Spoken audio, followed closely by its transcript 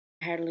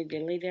Hadley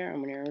Diddley there.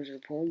 I'm an Arrows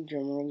Report,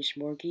 Jeremy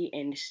Smorky,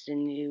 and this is the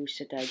new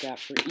set that I got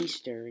for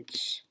Easter.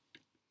 It's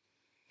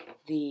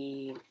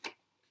the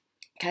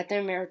Captain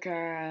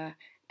America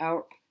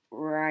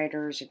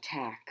Outriders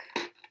Attack.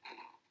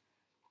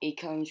 It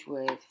comes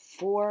with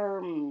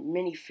 4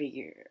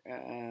 minifigures,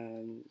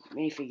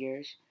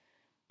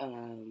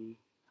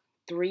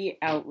 3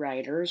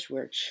 Outriders,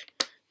 which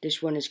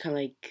this one is kind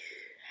of like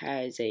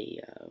has a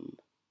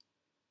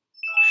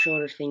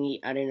shoulder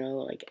thingy. I don't know,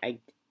 like I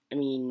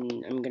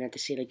mean, I'm gonna have to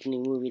see like the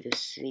new movie to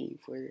see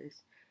for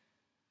this.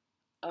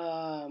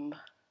 I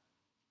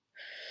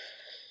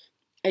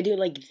do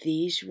like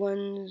these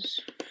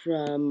ones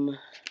from,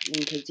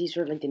 because these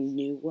are like the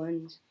new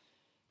ones,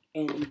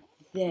 and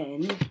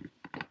then,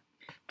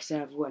 because I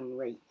have one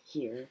right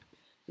here,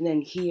 and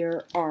then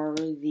here are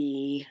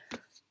the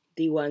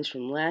ones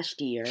from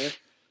last year.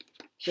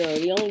 So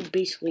the only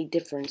basically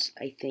difference,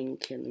 I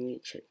think, and let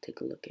me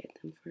take a look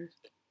at them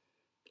first,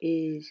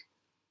 is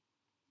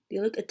they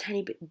look a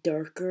tiny bit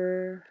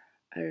darker.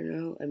 I don't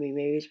know. I mean,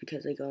 maybe it's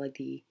because I got like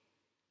the,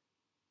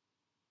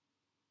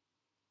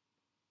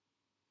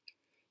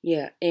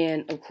 yeah,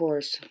 and of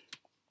course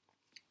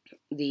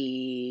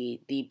the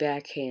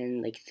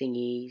backhand like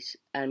thingies.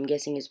 I'm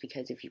guessing it's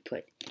because if you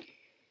put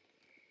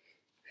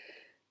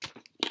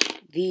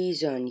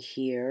these on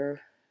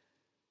here,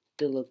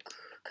 they look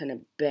kind of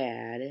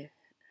bad.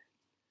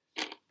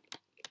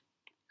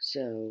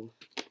 So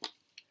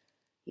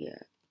yeah,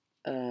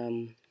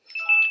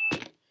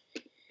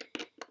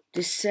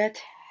 this set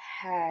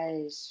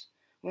has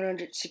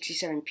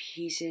 167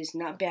 pieces.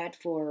 Not bad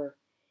for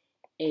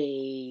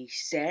a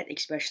set,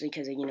 especially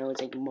because, you know, it's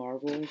like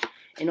Marvel.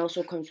 And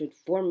also comes with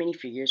 4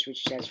 minifigures,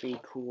 which that's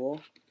really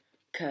cool.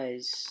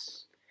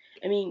 Because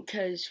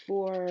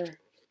for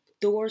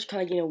Thor's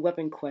kind of, you know,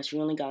 Weapon Quest,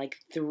 we only got like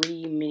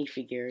 3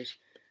 minifigures.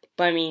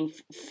 But I mean,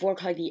 for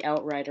kind of the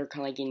Outrider,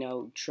 kind of like, you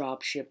know,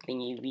 dropship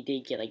thingy, we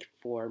did get like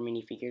 4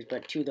 minifigures,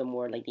 but 2 of them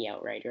were like the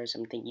Outriders.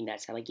 I'm thinking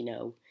that's how, like, you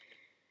know,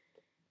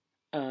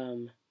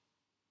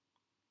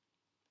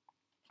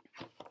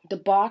 the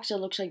box, it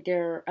looks like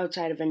they're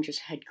outside Avengers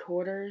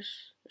headquarters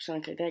or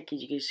something like that, because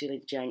you can see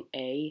like the giant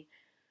A.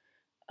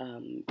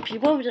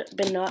 People have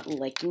been not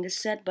liking this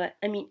set, but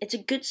I mean, it's a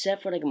good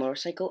set for like a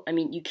motorcycle. I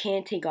mean, you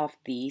can take off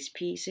these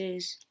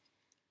pieces,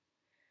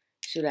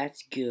 so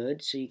that's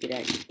good. So you could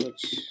actually,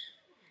 which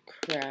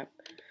crap.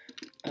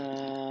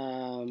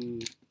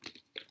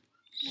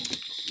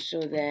 So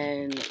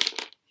then,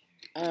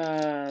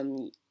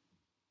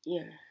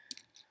 yeah.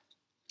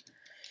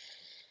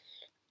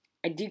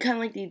 I do kind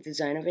of like the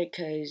design of it,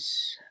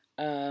 because,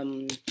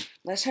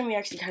 last time we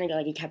actually kind of got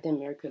like a Captain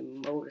America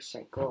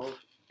motorcycle.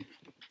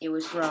 It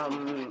was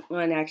from,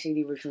 well, actually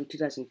the original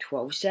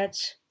 2012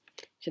 sets.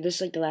 So this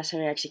is like the last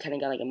time I actually kind of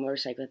got like a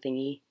motorcycle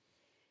thingy.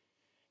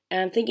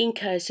 And I'm thinking,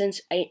 because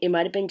since it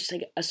might have been just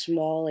like a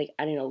small, like,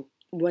 I don't know,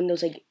 one of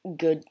those like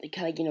good, kind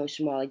of like, you know,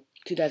 small, like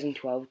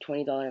 2012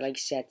 $20 like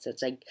sets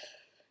that's like,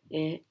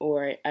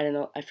 or I don't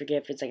know, I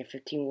forget if it's like a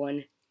 15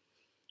 one.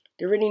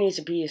 There really needs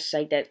to be a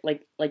site that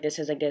like that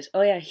says like this.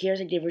 Oh yeah, here's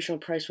like the original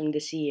price from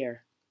this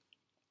year.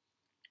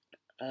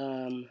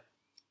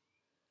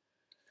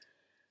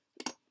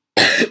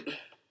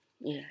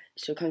 Yeah,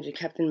 so it comes with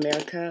Captain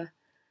America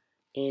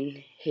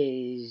in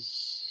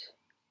his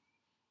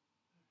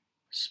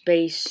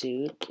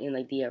spacesuit and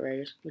like the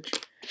Outriders, which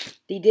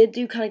they did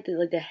do kind of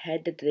like the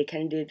head that they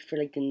kind of did for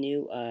like the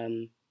new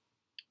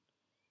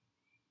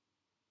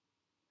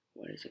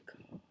what is it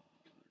called?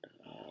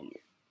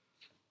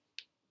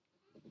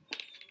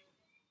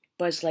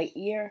 Buzz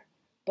Lightyear,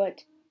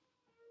 but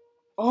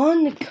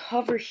on the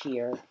cover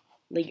here,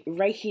 like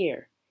right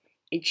here,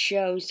 it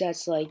shows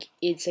that's like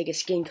it's like a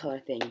skin color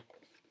thing,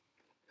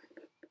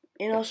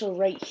 and also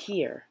right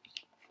here,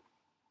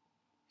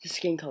 the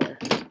skin color.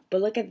 But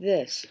look at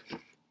this,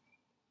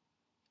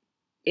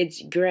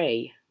 it's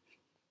gray.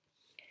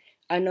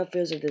 I don't know if it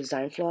was a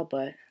design flaw,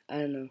 but I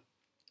don't know.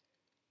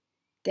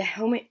 The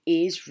helmet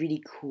is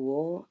really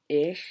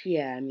cool-ish.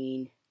 Yeah, I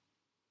mean,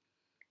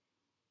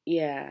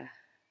 yeah,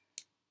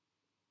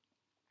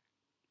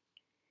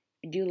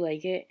 I do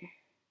like it.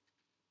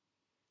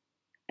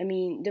 I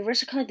mean, the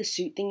rest are kind of like the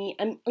suit thingy.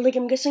 I'm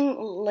guessing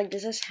like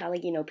this is how,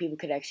 like, you know, people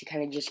could actually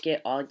kind of just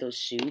get all like those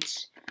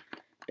suits.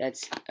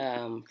 That's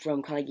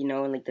from kind of, you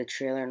know, in like the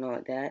trailer and all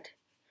like that.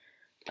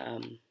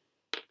 And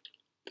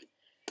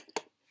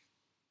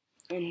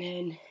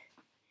then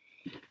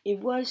it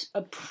was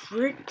a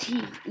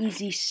pretty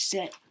easy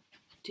set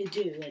to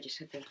do. I just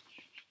have to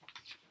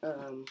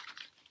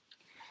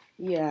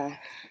yeah.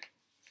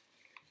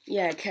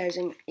 Cause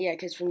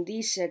from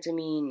these sets, I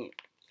mean,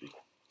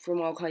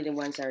 from all kind of the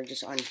ones that are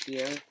just on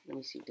here. Let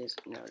me see if there's,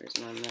 no, there's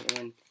not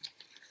another one.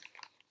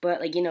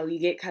 But like, you know, you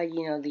get kind of,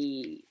 you know,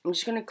 I'm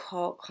just gonna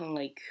call it kind of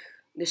like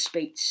the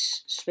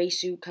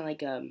spacesuit, kind of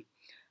like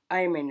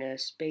Iron Man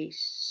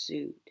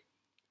spacesuit.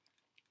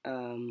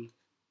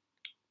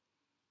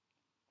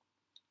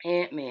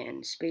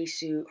 Ant-Man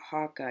spacesuit,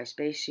 Hawkeye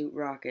spacesuit,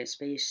 Rocket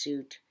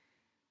spacesuit,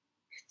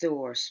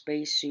 Thor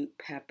spacesuit,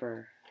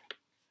 Pepper.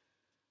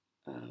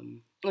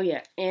 Oh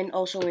yeah, and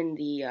also in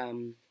the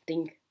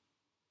thing,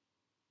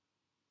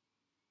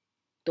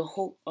 the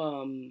whole I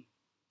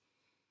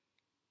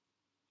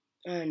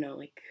don't know,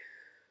 like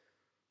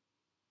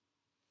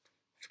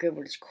I forget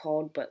what it's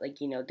called, but like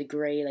the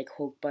gray like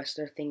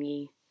Hulkbuster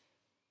thingy.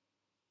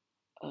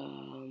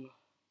 Um,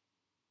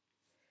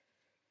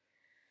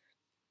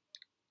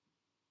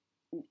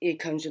 it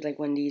comes with like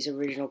one of these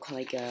original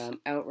like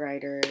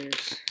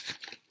Outriders.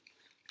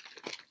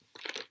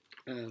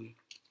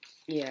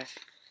 Yeah,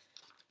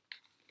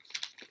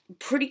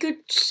 pretty good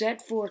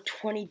set for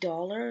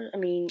 $20. I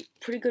mean,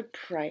 pretty good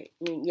price.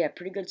 I mean, yeah,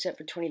 pretty good set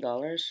for $20.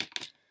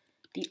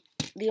 The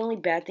the only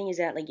bad thing is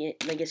that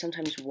it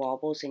sometimes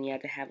wobbles and you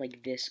have to have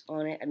like this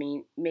on it. I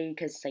mean, maybe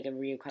because it's like a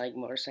real like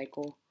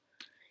motorcycle.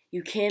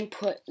 You can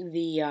put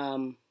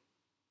the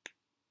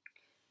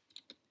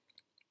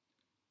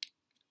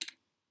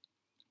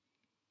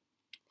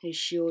his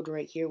shield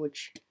right here,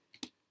 which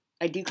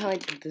I do kind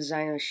of like the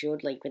design of the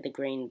shield, like with the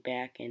grain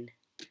back and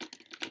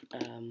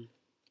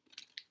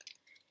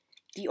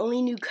the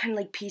only new kind of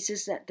like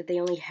pieces that they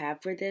only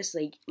have for this,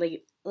 like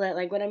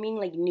what I mean,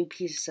 like new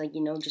pieces, like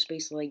just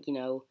basically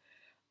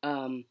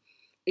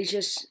it's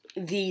just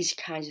these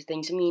kinds of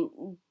things. I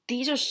mean,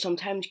 these are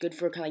sometimes good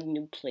for kind of like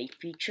new plate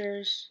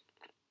features,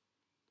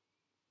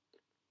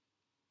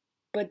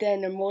 but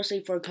then they're mostly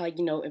for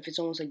kind of if it's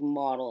almost like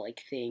model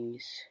like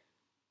things.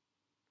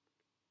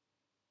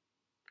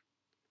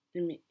 I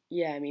mean,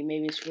 yeah, I mean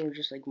maybe it's for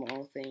just like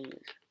model things.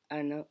 I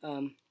don't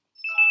know.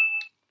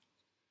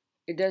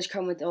 It does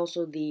come with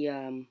also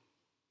the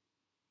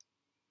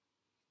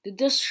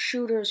disc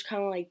shooter is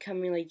kind of like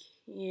coming like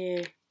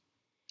yeah,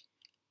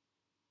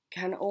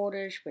 kind of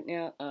oldish, but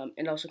now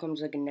it also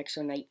comes like a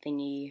Nexonite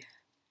thingy,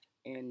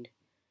 and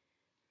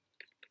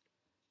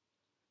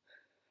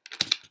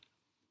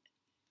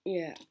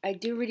yeah, I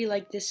do really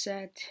like this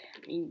set.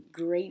 I mean,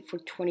 great for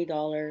 $20.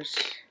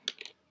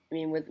 I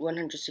mean, with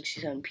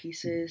 167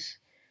 pieces.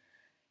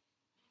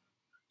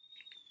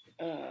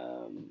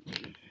 Um,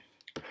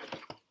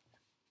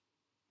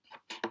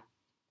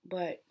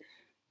 but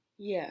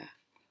yeah.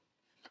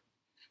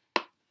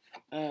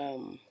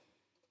 Um,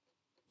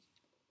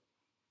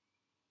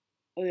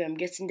 oh yeah, I'm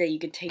guessing that you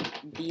could take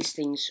these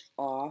things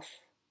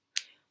off.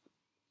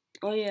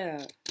 Oh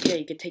yeah, yeah,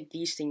 you could take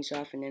these things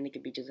off, and then it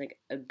could be just like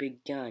a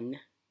big gun.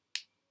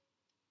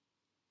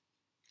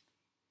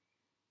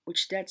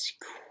 Which that's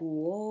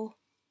cool.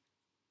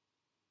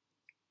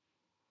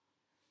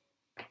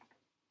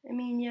 I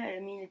mean, yeah, I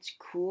mean it's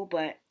cool,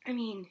 but I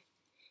mean,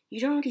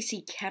 you don't really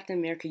see Captain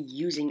America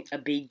using a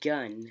big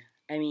gun.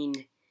 I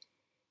mean,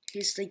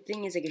 his like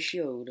thing is like a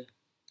shield.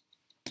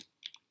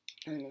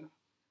 I don't know.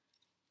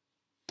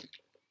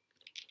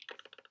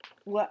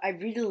 What I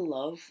really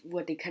love,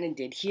 what they kind of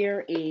did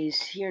here is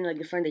here in like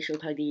the front they show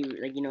kind of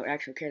the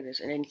actual characters,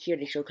 and then here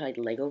they show kind of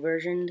like the Lego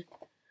version,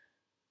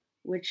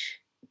 which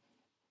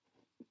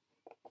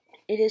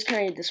it is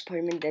kind of a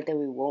disappointment that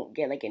we won't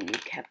get like a new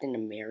Captain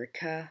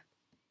America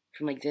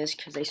from like this,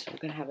 because they still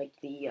gonna have like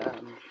the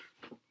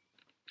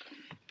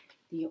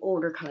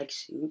older kind of like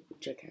suit,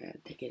 which I kind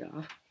of take it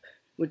off,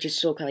 which is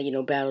still kind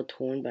of battle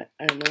torn, but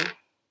I don't know.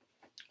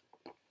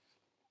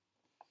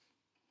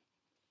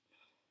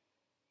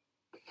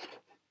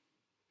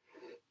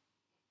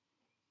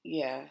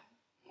 Yeah,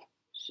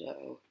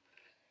 so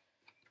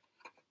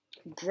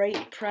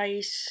great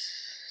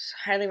price.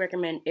 Highly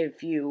recommend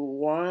if you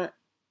want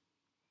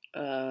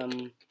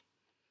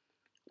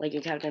like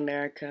a Captain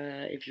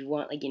America. If you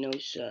want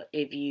so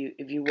if you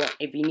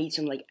need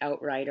some like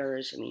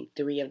Outriders. I mean,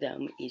 3 of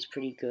them is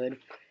pretty good.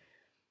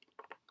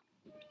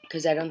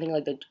 Because I don't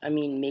think I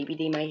mean maybe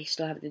they might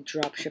still have the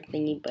drop ship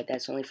thingy, but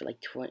that's only for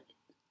like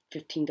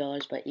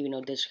 $15. But even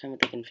though this kind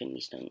of like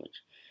Infinity Stone,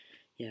 which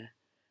yeah.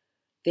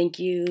 Thank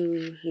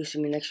you. You'll see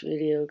me next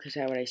video. Because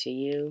how would I say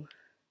you?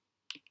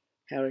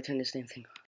 How would I turn this damn thing off?